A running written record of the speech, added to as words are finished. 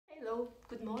Hello,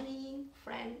 good morning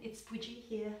friend, it's Puji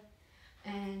here,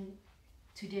 and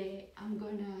today I'm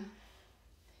gonna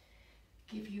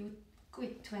give you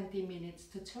quick 20 minutes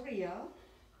tutorial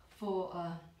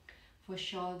for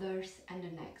shoulders and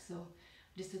the neck. So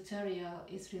this tutorial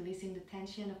is releasing the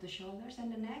tension of the shoulders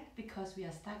and the neck because we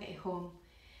are stuck at home,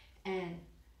 and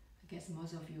I guess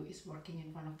most of you is working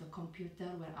in front of the computer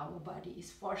where our body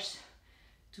is forced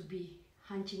to be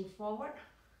hunching forward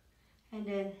and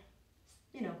then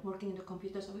working in the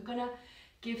computer. So we're gonna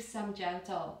give some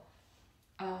gentle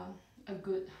a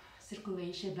good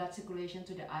blood circulation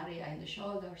to the area in the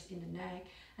shoulders, in the neck,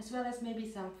 as well as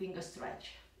maybe some finger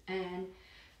stretch. And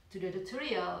today's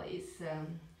tutorial is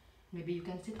maybe you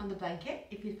can sit on the blanket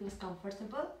if it feels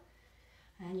comfortable,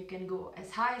 and you can go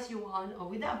as high as you want or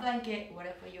without blanket,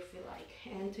 whatever you feel like.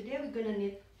 And today we're gonna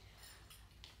need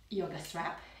yoga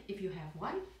strap if you have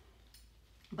one,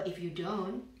 but if you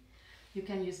don't, you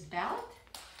can use belt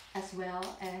as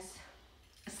well as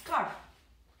a scarf.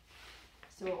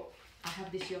 So I have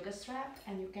this yoga strap,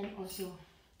 and you can also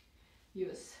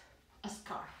use a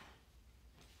scarf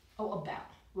or a belt,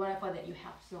 whatever that you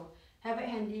have. So have it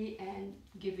handy and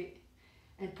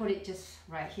put it just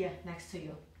right here next to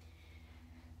you.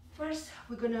 First,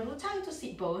 we're gonna rotate to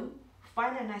sit bone,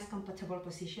 find a nice comfortable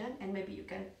position, and maybe you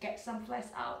can get some flex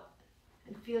out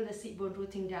and feel the sit bone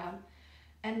rooting down,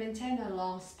 and maintain a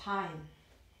long spine.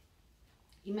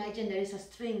 Imagine there is a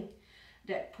string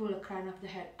that pulls the crown of the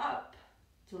head up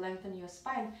to lengthen your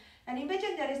spine, and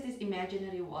imagine there is this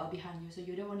imaginary wall behind you, so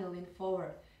you don't want to lean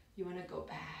forward, you want to go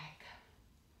back,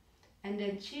 and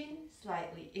then chin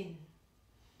slightly in,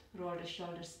 roll the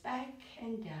shoulders back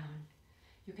and down.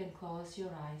 You can close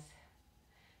your eyes,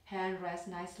 hand rest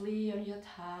nicely on your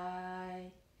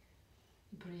thigh.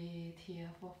 Breathe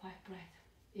here for 5 breaths,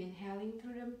 inhaling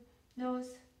through the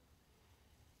nose,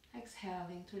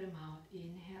 exhaling through the mouth.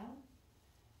 Inhale,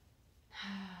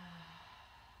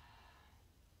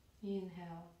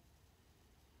 inhale,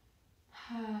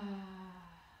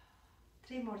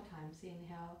 3 more times.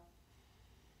 Inhale,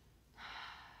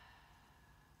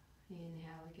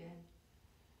 inhale again.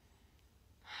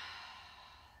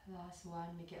 Last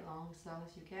one, make it long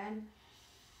as you can.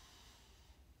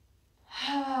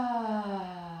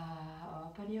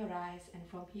 Open your eyes, and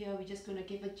from here we're just gonna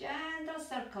give a gentle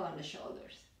circle on the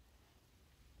shoulders.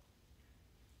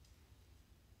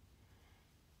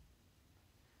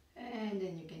 And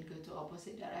then you can go to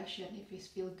opposite direction if it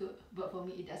feels good, but for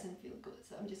me it doesn't feel good,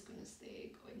 so I'm just gonna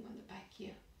stay going on the back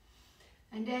here.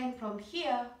 And then from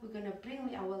here we're gonna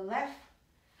bring our left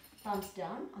thumbs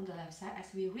down on the left side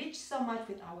as we reach so much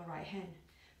with our right hand.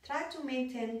 Try to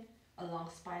maintain a long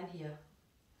spine here.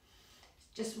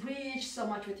 Just reach so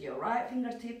much with your right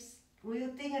fingertips,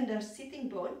 rooting under sitting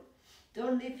bone.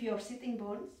 Don't lift your sitting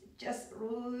bones, just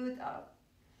root up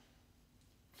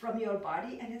from your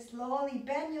body, and then slowly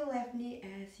bend your left knee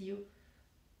as you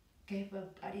give a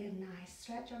body a nice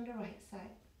stretch on the right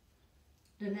side.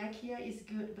 The neck here is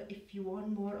good, but if you want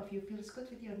more, or if you feel good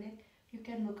with your neck, you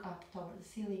can look up toward the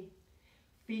ceiling.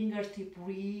 Fingertip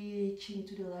reaching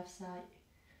to the left side.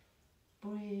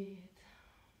 Breathe.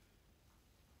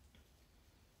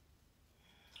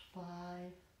 5,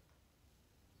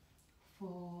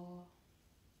 4,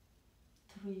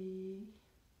 3,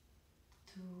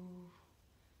 2,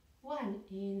 1.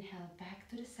 Inhale back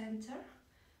to the center.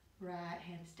 Right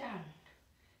hands down.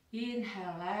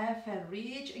 Inhale, left hand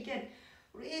reach again.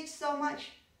 Reach so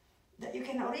much that you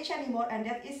cannot reach anymore, and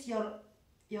that is your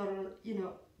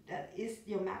that is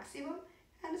your maximum.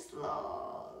 And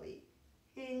slowly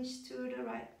hinge to the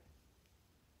right.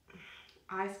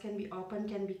 Eyes can be open,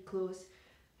 can be closed.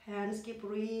 Hands keep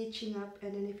reaching up,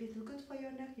 and then if it feels good for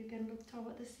your neck, you can look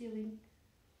toward the ceiling.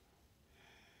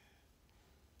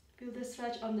 Feel the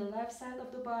stretch on the left side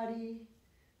of the body.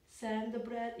 Send the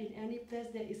breath in any place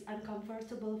that is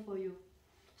uncomfortable for you.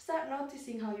 Start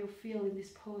noticing how you feel in this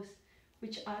pose,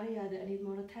 which area that need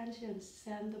more attention.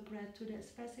 Send the breath to that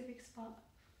specific spot.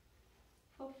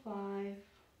 For 5,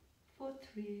 for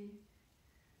 3,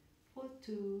 for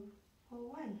 2, for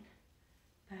 1.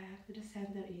 Back to the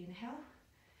center. Inhale.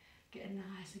 Get a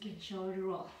nice, again, shoulder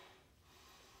roll.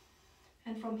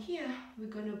 And from here, we're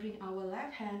going to bring our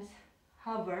left hands,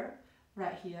 hover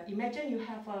right here. Imagine you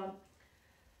have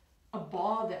a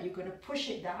ball that you're going to push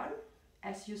it down.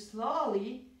 As you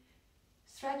slowly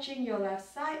stretching your left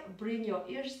side, bring your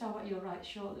ears toward your right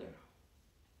shoulder.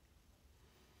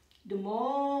 The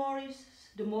more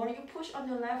you push on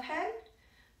your left hand,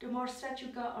 the more stretch you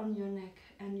got on your neck,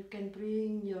 and you can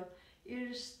bring your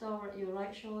ears toward your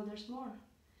right shoulders more.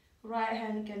 Right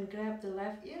hand can grab the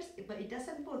left ears, but it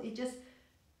doesn't pull, it just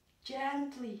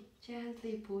Gently,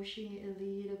 gently pushing it a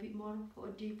little bit more for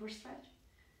a deeper stretch.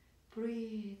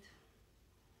 Breathe.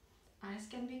 Eyes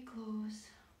can be closed.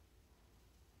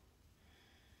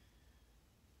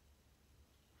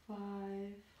 5,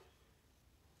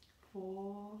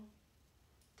 4,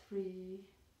 3,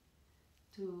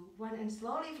 2, 1, and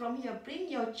slowly from here bring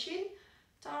your chin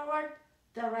toward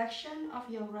direction of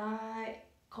your right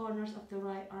corners of the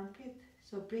right armpit.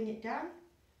 So bring it down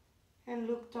and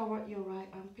look toward your right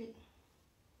armpit.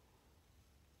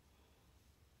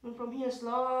 And from here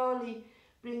slowly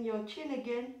bring your chin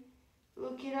again,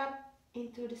 look it up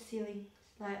into the ceiling,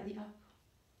 slightly up.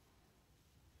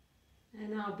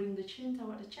 And now bring the chin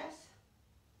toward the chest.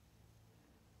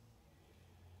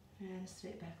 And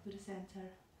straight back to the center.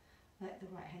 Let the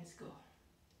right hands go.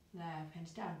 Left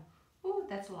hands down. Ooh,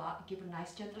 that's a lot. Give a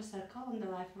nice gentle circle on the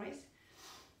left wrist.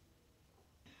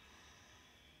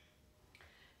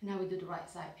 Now we do the right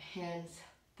side. Hands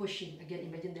pushing. Again,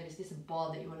 imagine there is this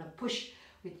ball that you want to push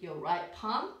with your right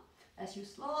palm. As you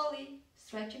slowly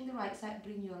stretching the right side,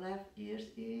 bring your left ears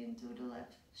into the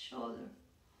left shoulder.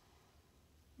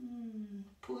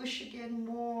 Push again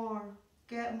more.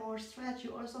 Get more stretch.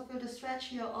 You also feel the stretch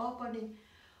here opening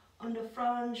on the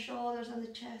front shoulders and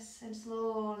the chest, and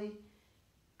slowly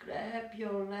grab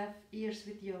your left ears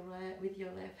with your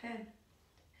left hand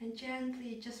and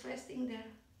gently just resting there,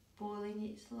 pulling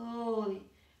it slowly.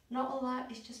 Not a lot,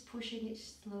 it's just pushing it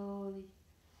slowly.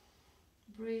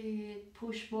 Breathe,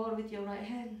 push more with your right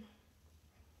hand.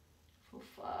 For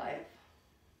 5,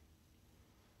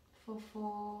 for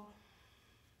 4,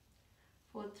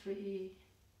 for 3,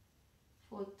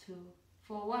 for 2,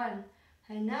 for 1.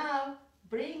 And now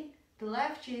bring the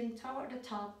left chin toward the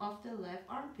top of the left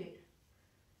armpit.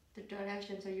 The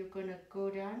direction, so you're gonna go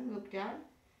down, look down,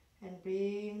 and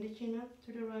bring the chin up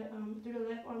to the right to the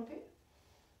left armpit.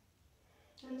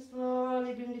 And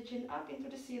slowly bring the chin up into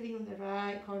the ceiling on the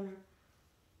right corner.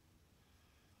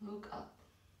 Look up.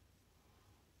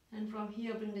 And from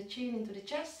here, bring the chin into the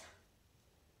chest.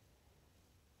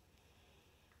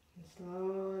 And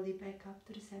slowly back up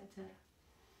to the center.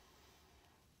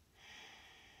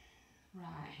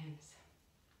 Right hands.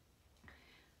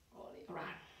 Roll it around.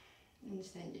 And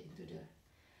stand it into the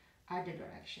other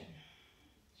direction.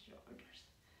 Shoulders.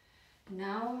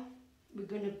 Now, we're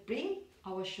going to bring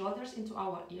our shoulders into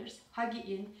our ears. Hug it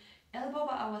in. Elbow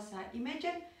by our side.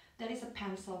 Imagine there is a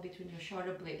pencil between your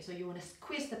shoulder blades. So you want to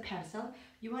squeeze the pencil.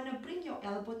 You want to bring your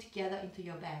elbow together into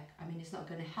your back. I mean, it's not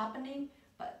going to happen,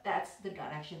 but that's the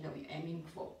direction that we're aiming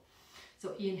for.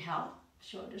 So inhale,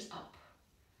 shoulders up.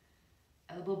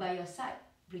 Elbow by your side.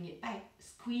 Bring it back.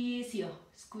 Squeeze here.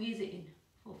 Squeeze it in.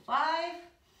 For 5.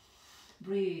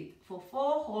 Breathe. For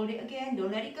 4. Hold it again.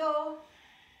 Don't let it go.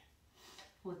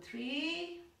 For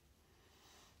 3.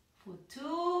 For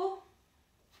 2.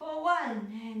 For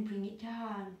 1, and bring it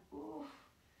down. Ooh,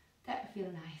 that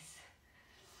feels nice.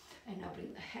 And now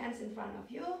bring the hands in front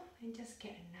of you and just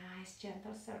get a nice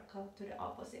gentle circle to the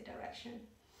opposite direction.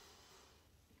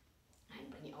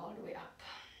 And bring it all the way up.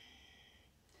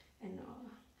 And now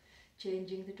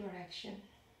changing the direction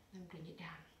and bring it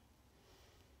down.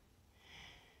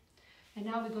 And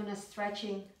now we're gonna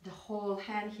stretching the whole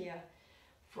hand here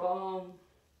from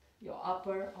your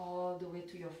upper all the way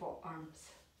to your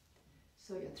forearms.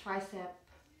 So your tricep,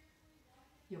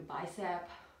 your bicep,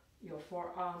 your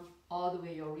forearm, all the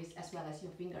way your wrist as well as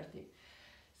your fingertip.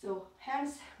 So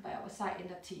hands by our side in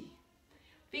the T.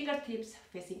 Fingertips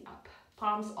facing up,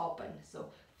 palms open.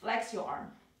 So flex your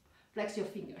arm, flex your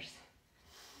fingers.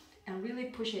 And really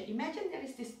push it. Imagine there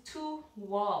is this 2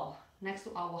 wall next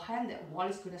to our hand. That wall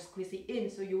is going to squeeze it in.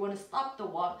 So you want to stop the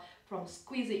wall from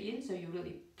squeezing in. So you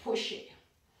really push it.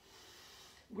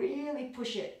 Really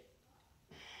push it.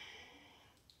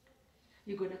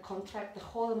 You're going to contract the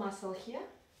whole muscle here.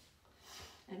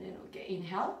 And then, okay,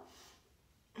 inhale.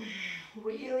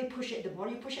 Really push it. The more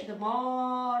you push it, the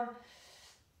more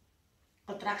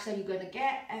contraction you're going to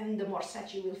get. And the more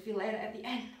stretch you will feel later at the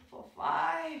end. For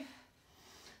 5.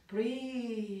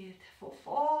 Breathe. For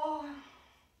 4.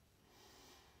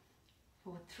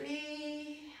 For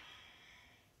 3.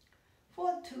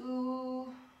 For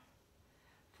 2.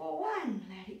 For 1.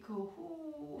 Let it go.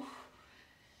 Ooh,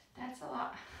 that's a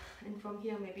lot. And from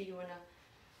here, maybe you want to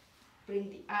bring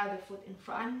the other foot in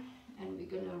front, and we're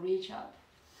going to reach up.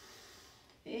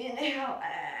 Inhale,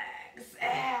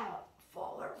 exhale,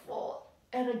 forward fold.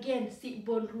 And again, sit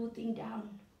bone rooting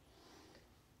down.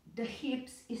 The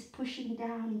hips is pushing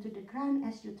down into the ground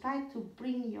as you try to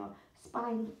bring your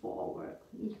spine forward,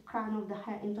 the crown of the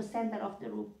head in the center of the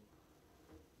room.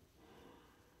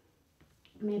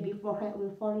 Maybe forehead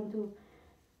will fall into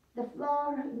the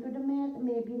floor, into the mat,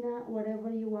 maybe not, whatever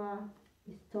you are,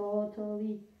 is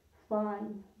totally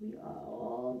fine. We are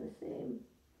all the same.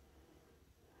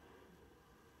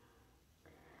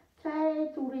 Try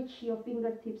to reach your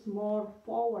fingertips more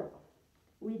forward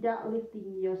without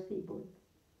lifting your sit bone.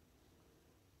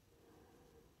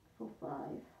 For 5,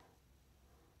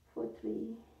 for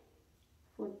 3,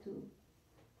 for 2,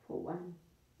 for 1.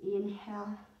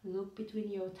 Inhale, look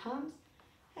between your thumbs.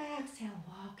 Exhale,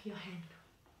 walk your hand.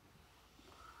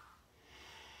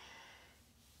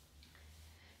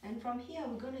 And from here,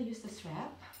 we're gonna use the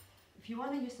strap. If you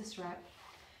wanna use the strap,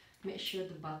 make sure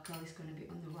the buckle is gonna be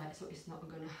on the right so it's not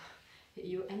gonna hit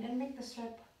you. And then make the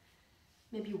strap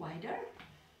maybe wider.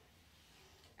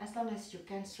 As long as you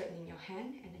can straighten your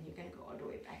hand, and then you can go all the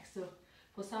way back. So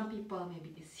for some people,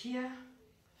 maybe it's here.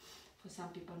 For some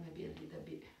people, maybe a little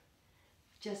bit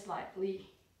just slightly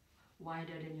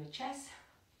wider than your chest.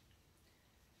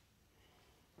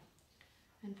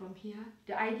 And from here,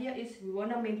 the idea is we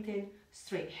want to maintain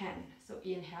straight hand. So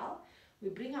inhale, we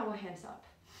bring our hands up.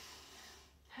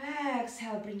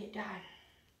 Exhale, bring it down.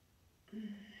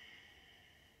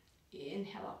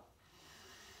 Inhale up.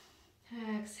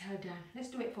 Exhale down. Let's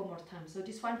do it 4 more times. So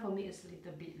this one for me is a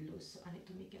little bit loose, so I need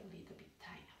to make it a little bit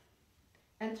tighter.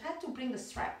 And try to bring the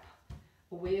strap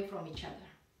away from each other.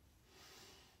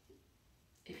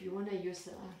 If you want to use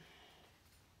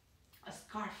a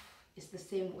scarf, it's the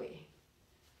same way.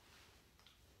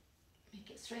 Make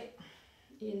it straight.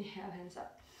 Inhale, hands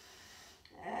up.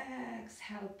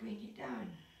 Exhale, bring it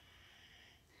down.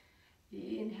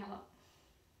 Inhale up.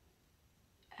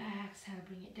 Exhale,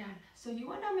 bring it down. So you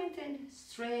want to maintain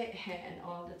straight hand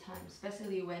all the time,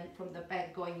 especially when from the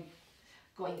back going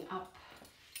up.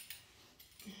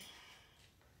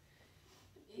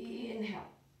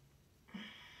 Inhale.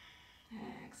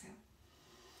 Exhale.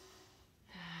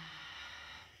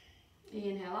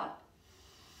 Inhale up.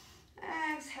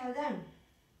 Exhale down.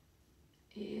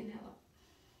 Inhale up.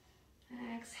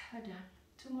 Exhale down.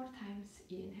 2 more times.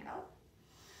 Inhale.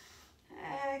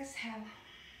 Exhale.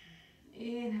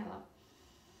 Inhale up.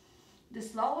 The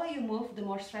slower you move, the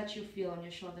more stretch you feel on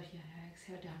your shoulder here.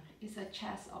 Exhale down. It's a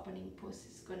chest opening pose.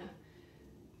 It's gonna,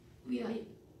 we are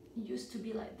used to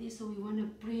be like this, so we want to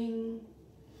bring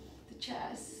the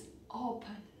chest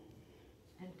open.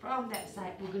 And from that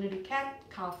side, we're gonna do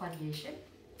cat-cow variation.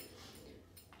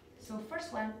 So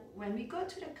first one, when we go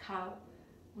to the cow,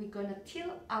 we're gonna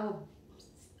tilt our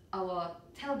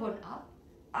tailbone up,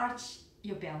 arch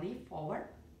your belly forward,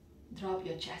 drop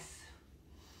your chest.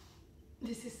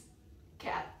 This is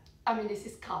this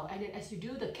is cow. And then as you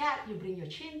do the cat, you bring your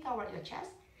chin toward your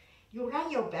chest, you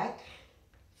run your back,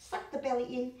 suck the belly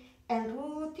in, and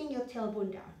rooting your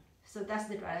tailbone down. So that's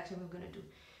the direction we're gonna do.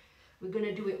 We're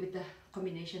gonna do it with the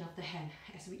combination of the hand.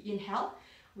 As we inhale,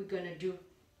 we're gonna do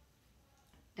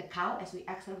the cow. As we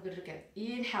exhale, we're gonna get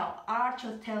inhale, arch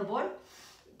your tailbone,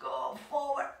 go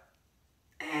forward,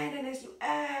 and then as you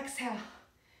exhale,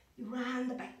 you run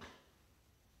the back.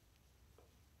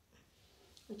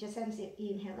 With your sensei,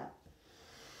 inhale up.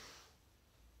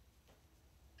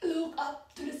 Look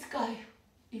up to the sky,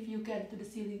 if you can, to the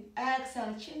ceiling.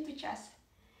 Exhale, chin to chest.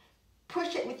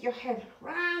 Push it with your hand,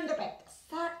 round the back,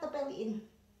 suck the belly in.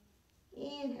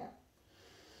 Inhale.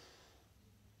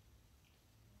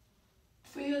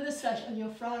 Feel the stretch on your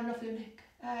front of your neck.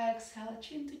 Exhale,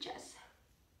 chin to chest.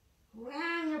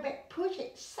 Round your back, push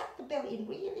it, suck the belly in,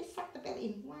 really suck the belly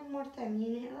in. 1 more time,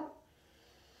 inhale up.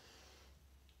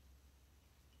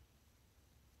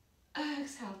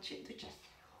 Exhale, chin to chest.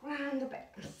 Round the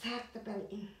back, suck the belly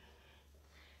in.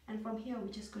 And from here,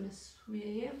 we're just gonna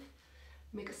sweep,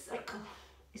 make a circle.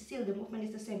 Still, the movement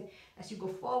is the same. As you go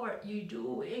forward, you're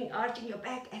doing arching your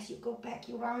back. As you go back,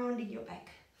 you're rounding your back.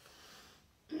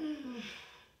 And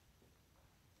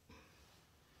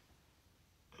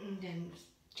then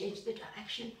change the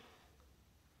direction.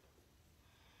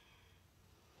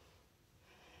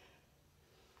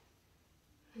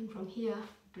 And from here,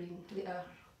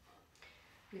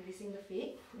 releasing the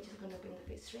feet. We're just gonna bring the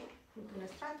feet straight. We're gonna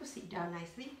try to sit down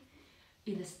nicely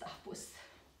in the staff pose.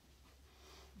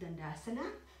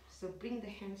 Dandasana. So bring the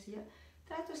hands here.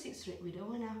 Try to sit straight. We don't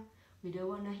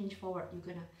wanna hinge forward.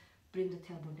 You're gonna bring the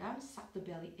tailbone down, suck the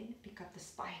belly in, pick up the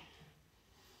spine.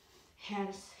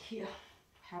 Hands here,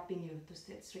 helping you to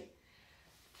sit straight.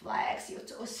 Flex your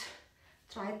toes.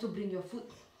 Try to bring your foot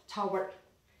toward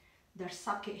the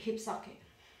socket, hip socket.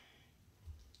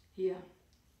 Here.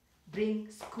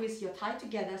 Squeeze your thigh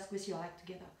together, squeeze your leg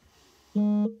together.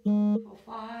 For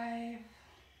 5,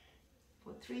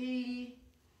 for 3,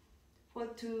 for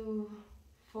 2,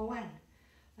 for 1.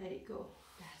 Let it go.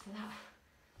 That's enough.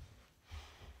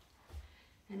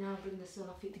 And now bring the sole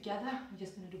of feet together. We're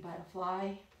just going to do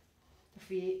butterfly, the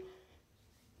feet.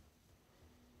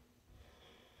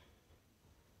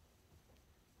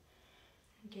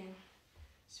 Again,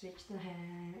 switch the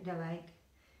hand, the leg,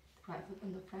 the right foot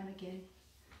on the front again.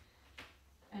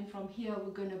 And from here,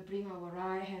 we're going to bring our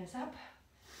right hands up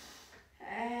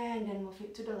and then move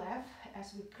it to the left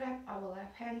as we grab our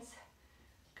left hands,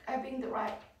 grabbing the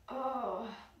right. Oh,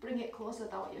 bring it closer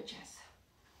toward your chest.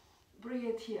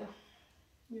 Breathe here.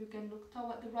 You can look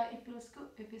toward the right if it feels good.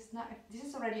 If it's not, if this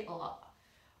is already a lot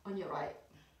on your right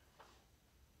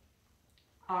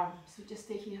arm, so just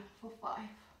stay here for 5,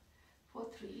 for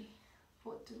 3,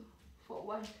 for 2, for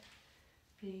 1.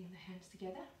 Bring the hands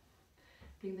together.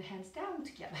 Bring the hands down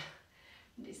together.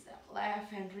 This time,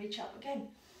 left hand reach up again.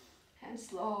 And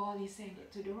slowly send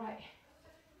it to the right.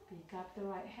 Pick up the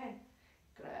right hand.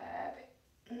 Grab it.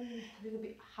 A little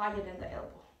bit higher than the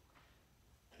elbow.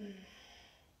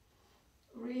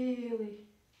 Really,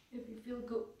 if you feel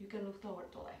good, you can look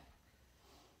toward the left.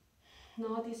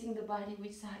 Noticing the body,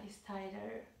 which side is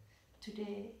tighter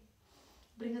today.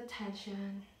 Bring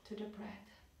attention to the breath.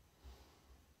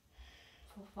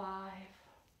 For 5,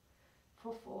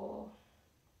 for 4,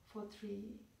 for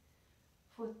 3,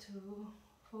 for 2,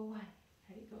 for 1.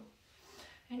 There you go.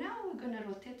 And now we're going to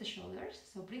rotate the shoulders.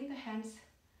 So bring the hands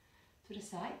to the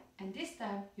side. And this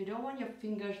time, you don't want your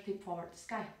fingers tip forward to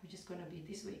sky. We're just going to be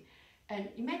this way. And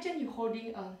imagine you're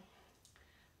holding a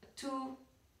 2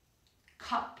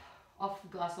 cup of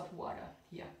glass of water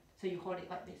here. So you hold it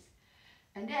like this.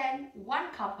 And then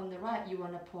 1 cup on the right, you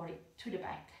want to pour it to the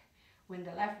back. When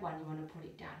the left one, you want to put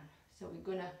it down. So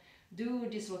we're going to do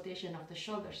this rotation of the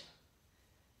shoulders.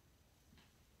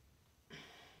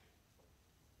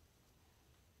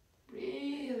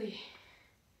 Really.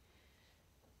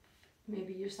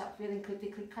 Maybe you start feeling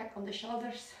click crack on the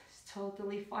shoulders. It's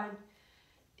totally fine.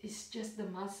 It's just the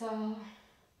muscle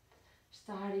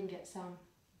starting get some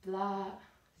blood,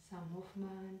 some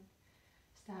movement,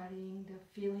 starting the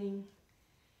feeling,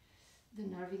 the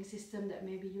nerving system that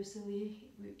maybe usually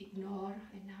we ignore,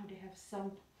 and now they have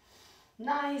some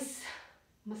nice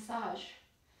massage.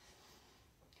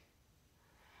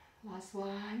 Last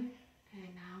one,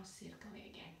 and now circle it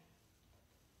again.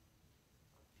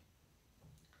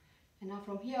 And now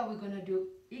from here we're going to do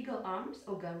eagle arms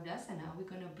or Garudasana. Now we're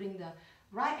going to bring the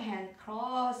right hand,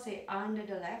 cross it under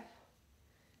the left,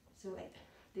 so like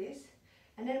this,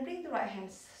 and then bring the right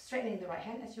hand, straightening the right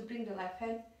hand. As you bring the left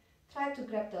hand, try to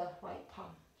grab the right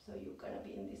palm, so you're going to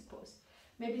be in this pose.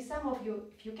 Maybe some of you,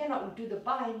 if you cannot do the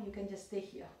bind, you can just stay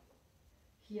here.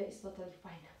 Here is totally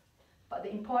fine. But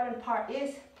the important part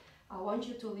is, I want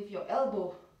you to lift your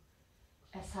elbow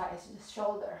as high as the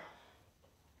shoulder.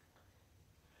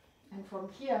 And from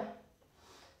here,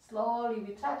 slowly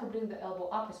we try to bring the elbow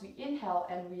up as we inhale,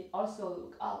 and we also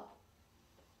look up.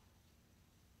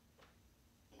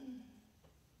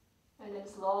 And then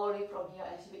slowly from here,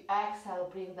 as we exhale,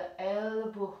 bring the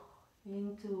elbow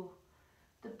into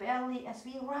the belly as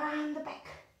we round the back,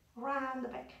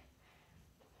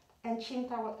 and chin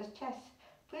toward the chest.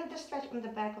 Feel the stretch on the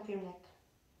back of your neck.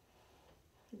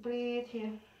 Breathe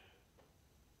here.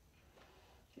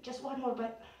 Just one more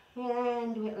breath,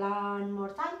 and do it one more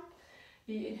time.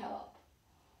 Inhale up.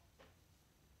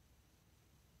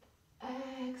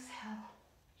 Exhale,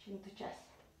 chin to chest,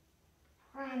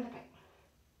 round the back.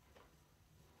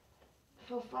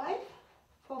 For 5,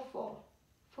 for 4,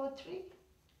 for 3,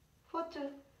 for 2,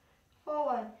 for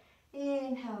 1.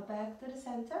 Inhale back to the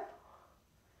center.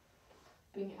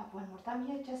 Bring it up one more time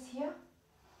here, just here.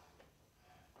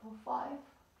 For 5,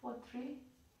 for 3,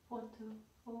 for 2,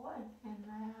 for 1.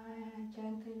 And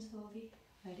gently and slowly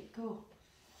let it go.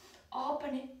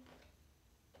 Open it.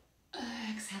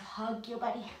 Exhale, hug your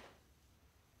body.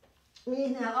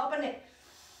 Inhale, open it.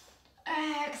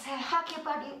 Exhale, hug your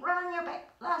body, round your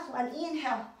back. Last one,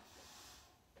 inhale.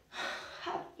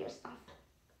 Hug yourself.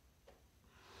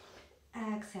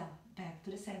 Exhale, back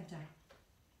to the center.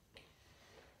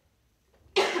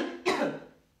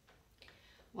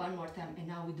 One more time, and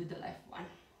now we do the left one.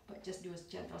 But just do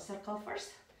a gentle circle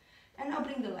first. And now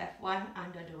bring the left one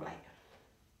under the right.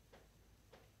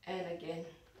 And again,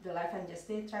 the left hand, just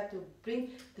stay, try to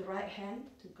bring the right hand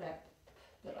to grab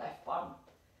the left palm.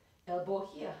 Elbow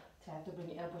here, try to bring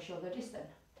the elbow shoulder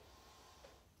distance.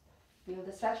 Feel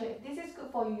the stretch. If this is good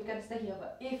for you, you can stay here.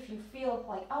 But if you feel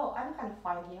like, oh, I'm kind of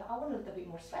fine here, I want a little bit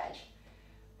more stretch,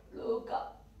 look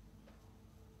up.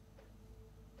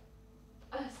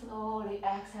 And slowly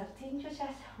exhale, think your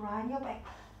chest, round your back.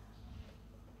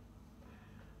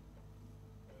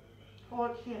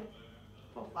 Hold here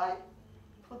for 5,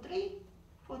 for 3,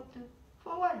 for 2,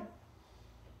 for 1.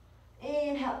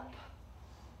 Inhale.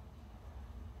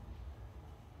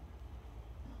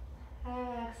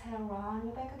 Exhale, round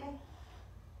your back again.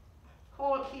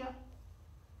 Hold here.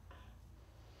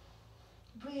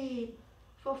 Breathe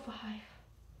for 5,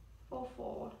 for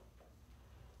 4,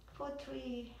 for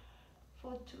 3,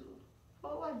 for 2,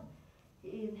 for 1.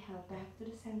 Inhale back to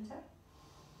the center.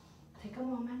 Take a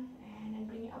moment and then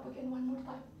bring it up again one more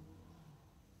time.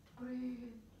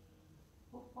 Breathe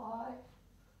for 5,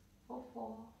 for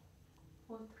 4,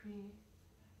 for 3,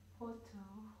 for 2,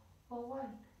 for 1.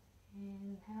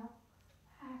 Inhale,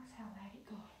 exhale, let it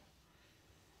go.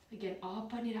 Again,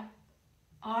 open it up.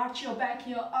 Arch your back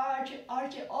here, arch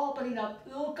it, open it up.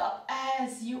 Look up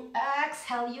as you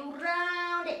exhale, you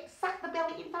round it. Suck the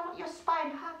belly in front of your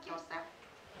spine, hug yourself.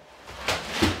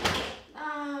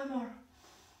 More.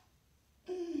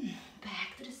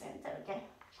 Back to the center again.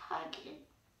 Hug it.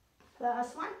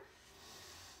 Last one.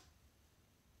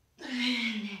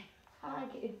 And then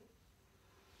hug it.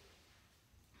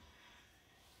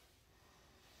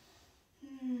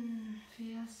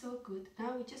 Feels so good.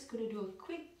 Now we're just going to do a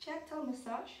quick gentle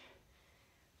massage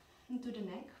into the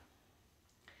neck.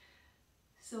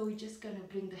 So we're just going to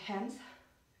bring the hands.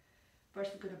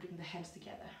 First we're going to bring the hands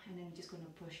together and then we're just going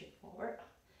to push it forward.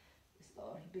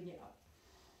 Slowly bring it up.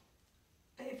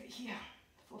 Leave it here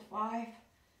for 5,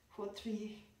 for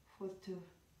 3, for 2,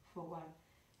 for 1.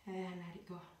 And let it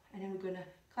go. And then we're going to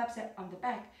clap it on the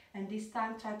back. And this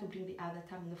time try to bring the other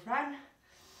thumb in the front.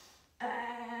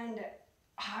 And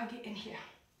hug it in here.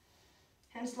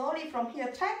 And slowly from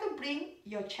here, try to bring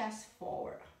your chest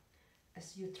forward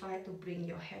as you try to bring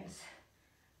your hands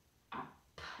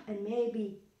up. And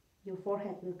maybe your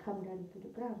forehead will come down to the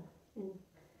ground. And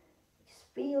just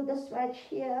feel the stretch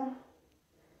here.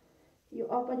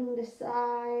 You're opening the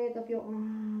side of your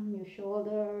arm, your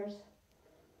shoulders.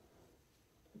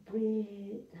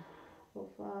 Breathe for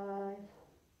 5,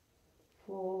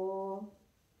 4,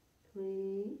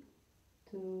 3,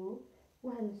 2,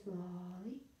 1.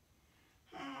 Slowly.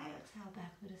 Exhale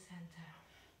back to the center.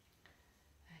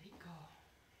 Let it go.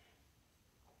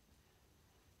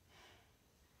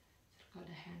 Circle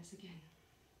the hands again.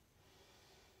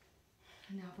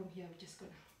 And now from here, we're just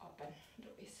going to open the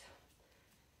wrist.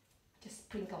 Just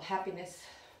sprinkle happiness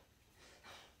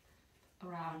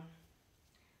around.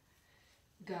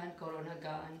 Gone, Corona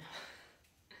gone.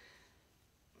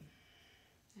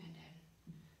 And then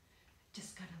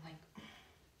just kind of like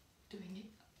doing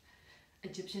it.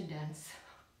 Egyptian dance.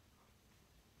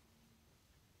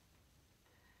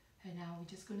 And now we're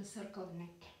just going to circle the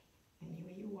neck any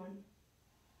way you want.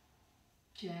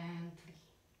 Gently.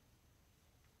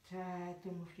 Try to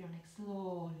move your neck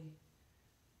slowly.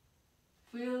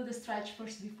 Feel the stretch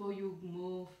first before you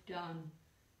move down.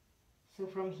 So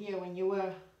from here, when you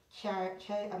were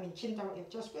chin down,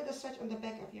 just feel the stretch on the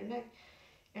back of your neck,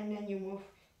 and then you move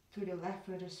to the left,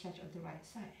 feel the stretch on the right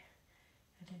side,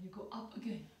 and then you go up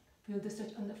again. Feel the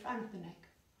stretch on the front of the neck.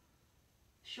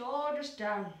 Shoulders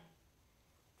down.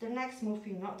 The neck's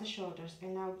moving, not the shoulders,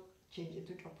 and now change it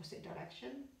to the opposite direction.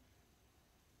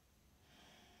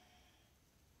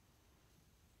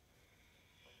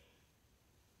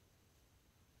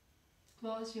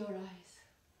 Close your eyes.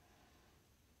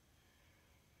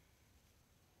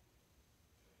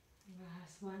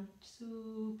 Last one,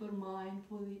 super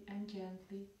mindfully and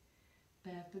gently.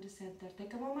 Back to the center.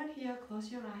 Take a moment here, close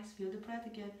your eyes, feel the breath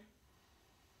again.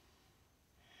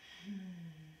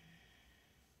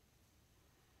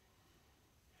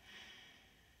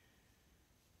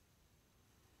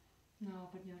 Now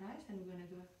open your eyes and we're going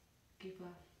to give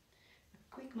a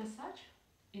quick massage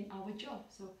in our jaw.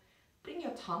 So bring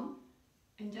your thumb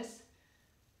and just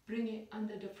bring it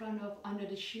under the front of, under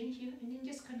the chin here, and then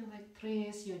just kind of like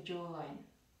trace your jawline.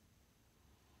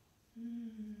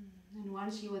 And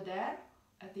once you are there,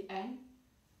 at the end,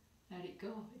 let it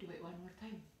go. Do it one more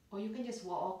time. Or you can just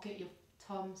walk it, your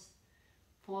thumbs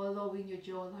following your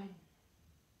jawline.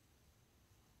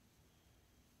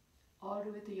 All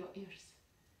the way to your ears.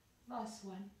 Last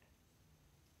one.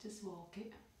 Just walk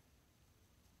it.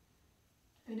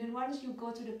 And then once you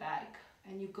go to the back,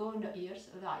 and you go on the ears,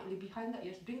 lightly behind the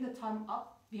ears, bring the thumb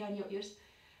up behind your ears,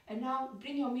 and now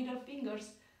bring your middle fingers,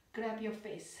 grab your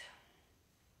face.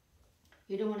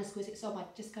 You don't want to squeeze it so much,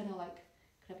 just kind of like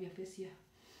grab your face here.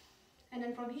 And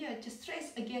then from here, just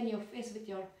trace again your face with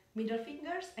your middle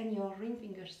fingers and your ring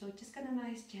fingers. So just kind of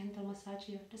nice, gentle massage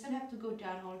here. Doesn't have to go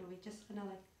down all the way, just kind of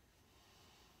like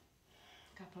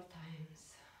a couple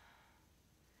times.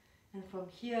 And from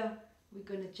here, we're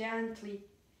going to gently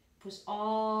push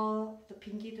all the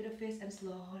pinky to the face and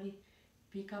slowly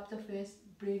pick up the face,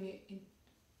 bring it in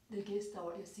the gaze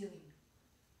toward your ceiling.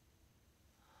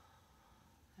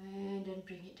 And then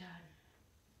bring it down.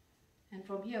 And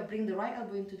from here, bring the right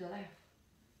elbow into the left.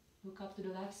 Look up to the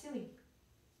left ceiling.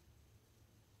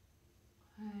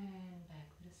 And back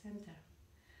to the center.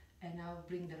 And now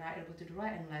bring the right elbow to the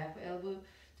right and left elbow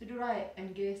to the right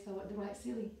and gaze toward the right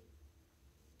ceiling.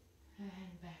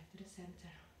 And back to the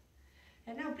center.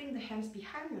 And now bring the hands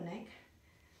behind your neck.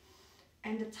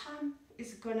 And the thumb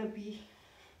is gonna be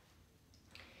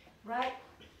right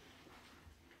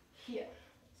here.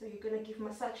 So you're gonna give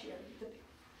massage here a little bit.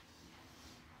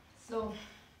 So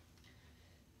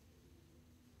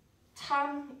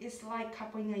thumb is like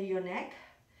cupping your neck.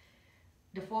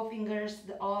 The four fingers,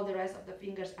 all the rest of the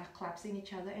fingers are collapsing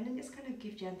each other, and then just gonna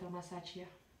give gentle massage here.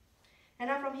 And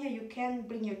now from here you can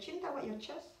bring your chin toward your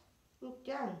chest, look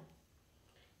down.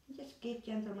 And just give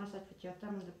gentle massage with your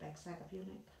thumb on the back side of your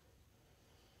neck.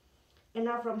 And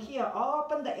now from here,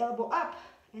 open the elbow up,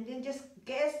 and then just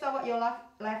gaze toward your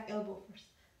left elbow first.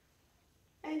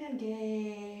 And then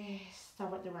gaze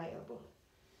toward the right elbow.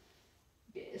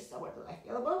 Gaze toward the left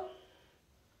elbow.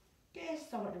 Gaze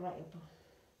toward the right elbow.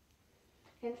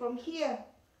 And from here,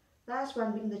 last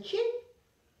one, bring the chin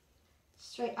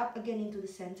straight up again into the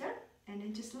center, and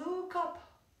then just look up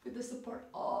with the support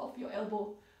of your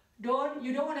elbow.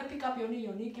 You don't want to pick up your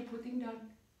knee keep putting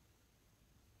down.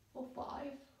 For 5,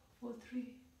 4,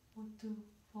 3, 4, 2,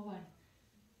 4, 1.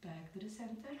 Back to the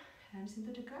center, hands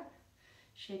into the ground.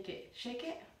 Shake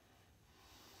it.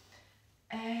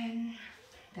 And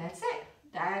that's it.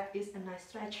 That is a nice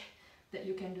stretch that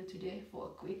you can do today for a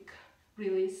quick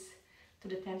release to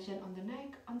the tension on the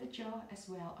neck, on the jaw, as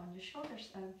well on your shoulders.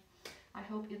 I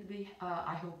hope you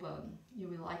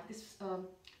will like this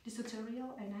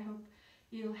tutorial, and I hope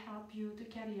it'll help you to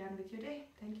carry on with your day.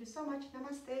 Thank you so much.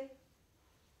 Namaste.